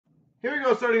Here we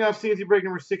go, starting off C&C break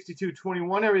number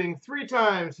 6221. Everything 3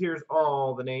 times. Here's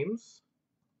all the names.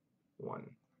 1,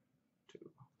 2,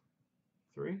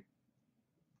 3.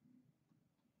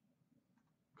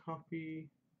 Copy.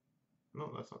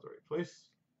 No, that's not the right place.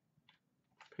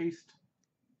 Paste.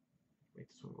 Make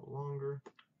this one go longer.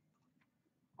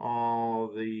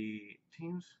 All the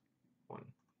teams. 1,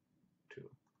 2,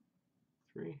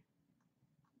 3.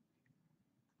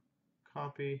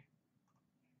 Copy.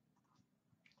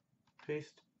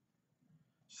 Paste.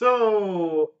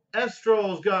 So,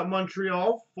 Estrel's got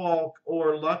Montreal. Falk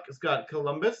or Luck has got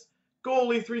Columbus.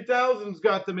 Goalie 3000's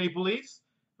got the Maple Leafs.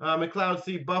 McLeod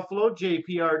C. Buffalo.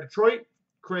 JPR Detroit.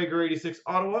 Krager 86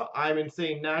 Ottawa. I'm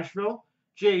Insane Nashville.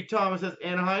 J. Thomas has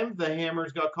Anaheim. The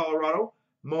Hammers got Colorado.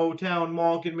 Motown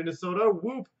Malkin Minnesota.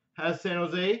 Whoop has San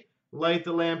Jose. Light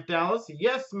the Lamp Dallas.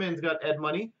 Yes Men's got Ed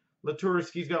Money.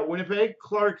 Latursky's got Winnipeg.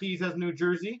 Clarkies has New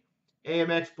Jersey.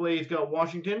 AMX Blaze got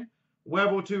Washington.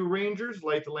 Webo2 Rangers,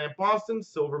 Light the Lamp Boston,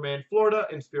 Silverman Florida,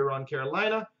 Inspiron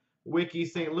Carolina, Wiki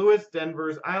St. Louis,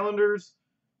 Denver's Islanders,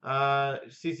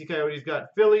 CC Coyotes got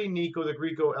Philly, Nico the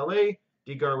Greco LA,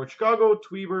 D Garwood Chicago,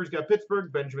 Tweebers got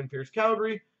Pittsburgh, Benjamin Pierce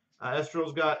Calgary,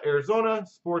 Estrel's got Arizona,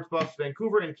 Sports Buffs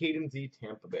Vancouver, and Caden Z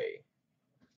Tampa Bay.